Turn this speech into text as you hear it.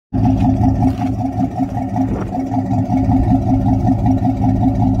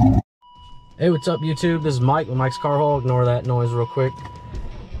Hey, what's up YouTube? This is Mike with Mike's Car Hole. Ignore that noise real quick.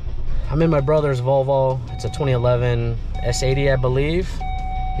 I'm in my brother's Volvo. It's a 2011 S80, I believe.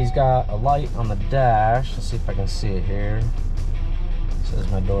 He's got a light on the dash. Let's see if I can see it here. It says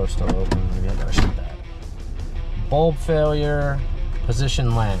my door's still open. Maybe I gotta shut that. Bulb failure,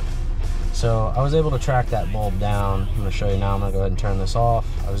 position lamp. So I was able to track that bulb down. I'm gonna show you now. I'm gonna go ahead and turn this off.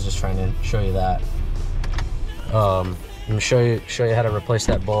 I was just trying to show you that. I'm gonna show you how to replace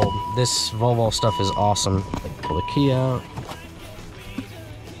that bulb. This Volvo stuff is awesome. Pull the key out.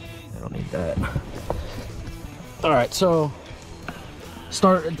 I don't need that. All right, so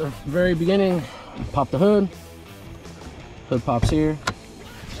start at the very beginning. Pop the hood. Hood pops here.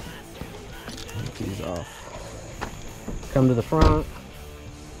 Keys off. Come to the front.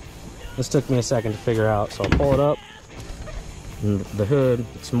 This took me a second to figure out, so I'll pull it up. And the hood,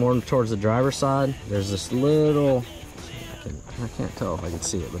 it's more towards the driver's side. There's this little, I can't tell if I can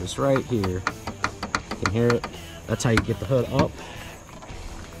see it, but it's right here. You can hear it. That's how you get the hood up.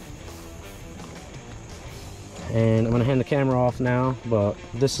 And I'm gonna hand the camera off now, but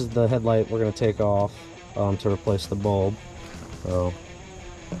this is the headlight we're gonna take off to replace the bulb. So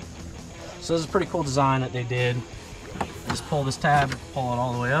this is a pretty cool design that they did. Just pull this tab, pull it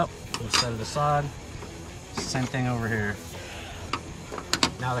all the way up, and set it aside. Same thing over here.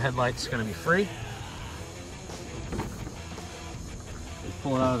 Now the headlight's gonna be free. You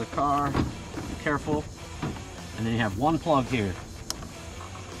pull it out of the car, be careful, and then you have one plug here.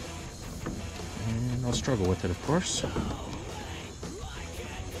 And no struggle with it, of course.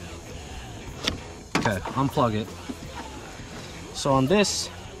 Okay, unplug it. So on this,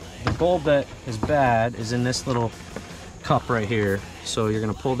 the bulb that is bad is in this little cup right here. So you're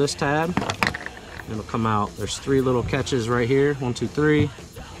gonna pull this tab, and it'll come out. There's three little catches right here, 1, 2, 3.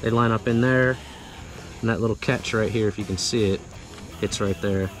 They line up in there, and that little catch right here, if you can see it, it's right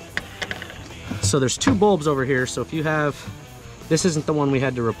there. So there's two bulbs over here. So if you have, this isn't the one we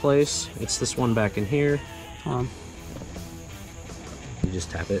had to replace, it's this one back in here. You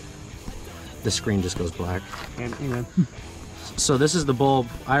just tap it, the screen just goes black. So this is the bulb,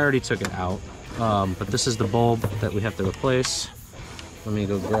 I already took it out, but this is the bulb that we have to replace. Let me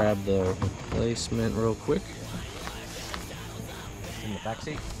go grab the replacement real quick. In the back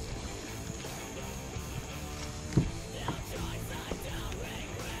seat.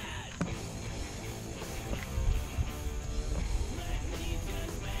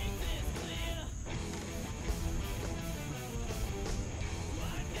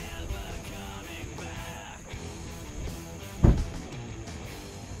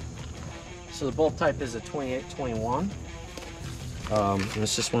 So the bulb type is a 2821. And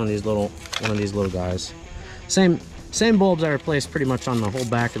it's just one of these little guys. Same bulbs I replaced pretty much on the whole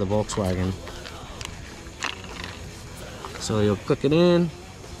back of the Volkswagen. So you'll click it in,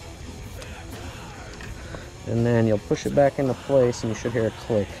 and then you'll push it back into place, and you should hear a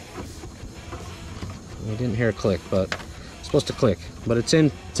click. You didn't hear a click, but it's supposed to click. But it's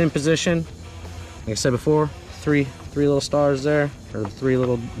in position. Like I said before, three little stars there, or 3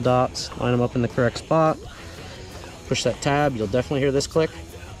 little dots. Line them up in the correct spot. Push that tab, you'll definitely hear this click.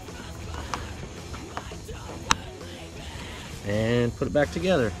 And put it back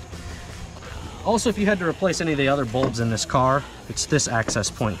together. Also, if you had to replace any of the other bulbs in this car, it's this access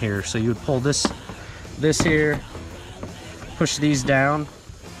point here. So you would pull this here, push these down,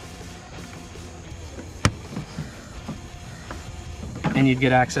 and you'd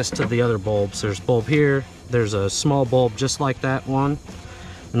get access to the other bulbs. There's a bulb here, there's a small bulb just like that one,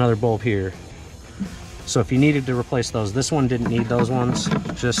 another bulb here. So if you needed to replace those, this one didn't need those ones,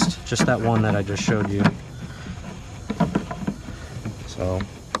 just that one that I just showed you. So,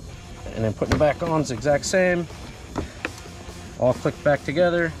 and then putting it back on is the exact same. All click back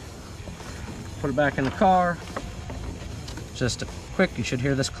together. Put it back in the car. Just a quick, you should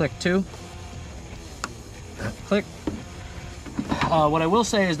hear this click too. Click. What I will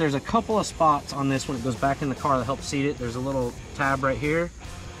say is there's a couple of spots on this when it goes back in the car that help seat it. There's a little tab right here,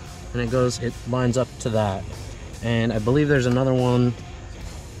 and it lines up to that. And I believe there's another one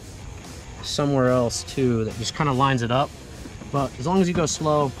somewhere else too that just kind of lines it up. But as long as you go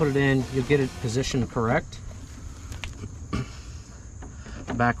slow, put it in, you'll get it positioned correct.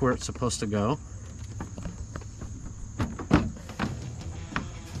 Back where it's supposed to go. Didn't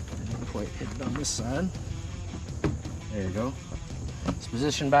quite hit it on this side. There you go. It's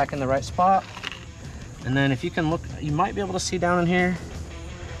positioned back in the right spot. And then if you can look, you might be able to see down in here.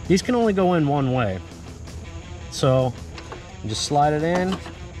 These can only go in one way. So you just slide it in,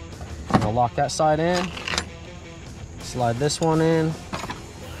 and I'll lock that side in. Slide this one in,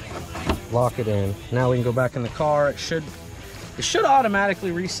 lock it in. Now we can go back in the car. It should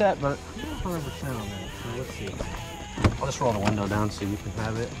automatically reset, but 100% on that. So let's see. I'll just roll the window down so you can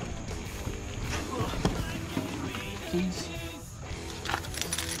have it. Keys.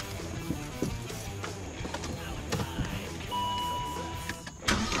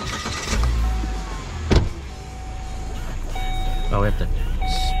 Oh, we have to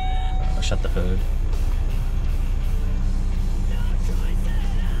shut the hood.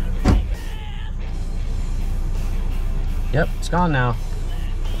 Yep, it's gone now.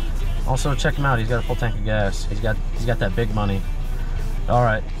 Also, check him out. He's got a full tank of gas. He's got that big money. All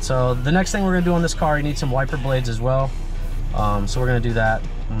right. So the next thing we're gonna do on this car, you need some wiper blades as well. So we're gonna do that.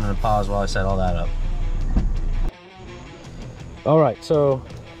 I'm gonna pause while I set all that up. All right. So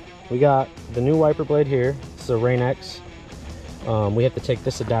we got the new wiper blade here. It's a Rain X. We have to take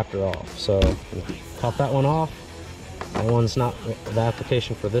this adapter off. So pop that one off. That one's not the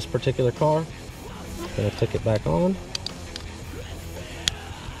application for this particular car. Gonna take it back on.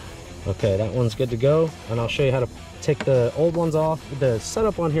 Okay, that one's good to go, and I'll show you how to take the old ones off. The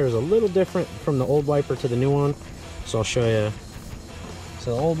setup on here is a little different from the old wiper to the new one, so I'll show you.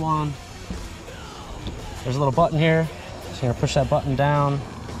 So the old one, there's a little button here, so you're gonna push that button down,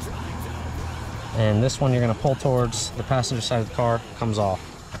 and this one you're gonna pull towards the passenger side of the car, comes off.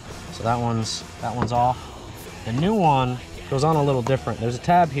 So that one's off. The new one goes on a little different. There's a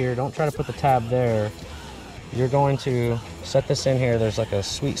tab here. Don't try to put the tab there. You're going to set this in here. There's like a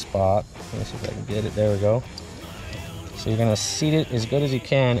sweet spot. Let me see if I can get it. There we go. So you're gonna seat it as good as you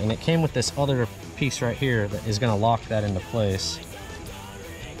can, and it came with this other piece right here that is gonna lock that into place.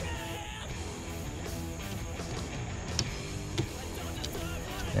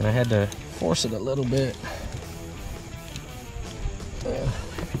 And I had to force it a little bit.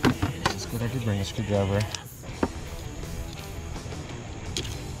 It's good I did bring a screwdriver.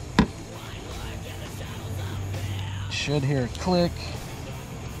 Should hear a click.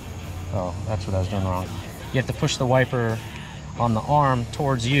 Oh, that's what I was doing wrong. You have to push the wiper on the arm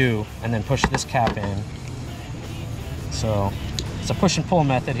towards you and then push this cap in. So it's a push and pull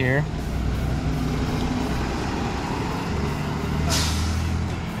method here.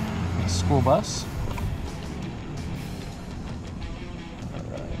 School bus. All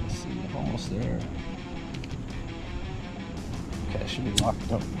right, let's see, almost there. Okay, should be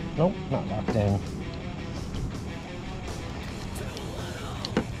locked up. Nope, not locked in.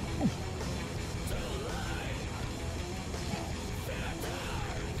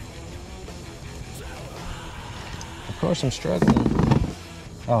 Of course I'm struggling.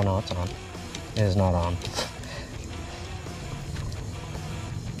 Oh no, it's on. It is not on.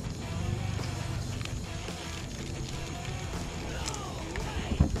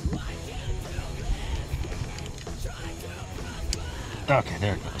 Okay,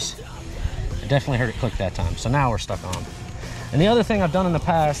 there it goes. I definitely heard it click that time. So now we're stuck on. And the other thing I've done in the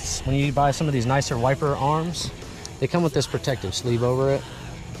past, when you buy some of these nicer wiper arms, they come with this protective sleeve over it.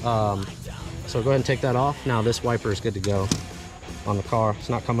 So go ahead and take that off. Now this wiper is good to go on the car. It's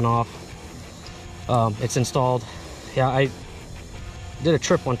not coming off. It's installed. Yeah, I did a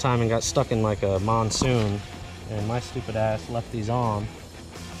trip one time and got stuck in like a monsoon, and my stupid ass left these on,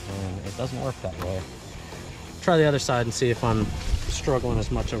 and it doesn't work that way. Try the other side and see if I'm struggling as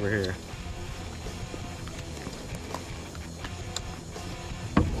much over here.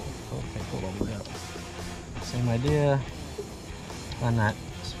 Okay, hold on, we got same idea. Find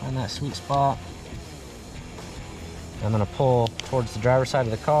that sweet spot. I'm gonna pull towards the driver's side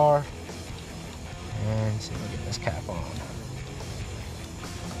of the car and see if we can get this cap on.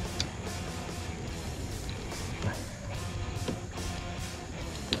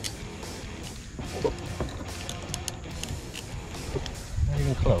 Not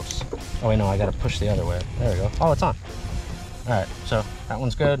even close. Oh wait, no, I gotta push the other way. There we go. Oh, it's on. All right, so that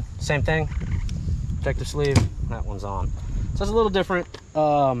one's good. Same thing. Protective sleeve. That one's on. So it's a little different.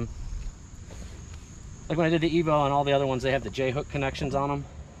 Like when I did the Evo and all the other ones, they have the J-hook connections on them.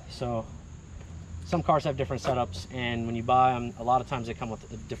 So some cars have different setups, and when you buy them, a lot of times they come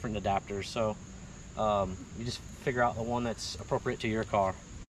with different adapters. So you just figure out the one that's appropriate to your car.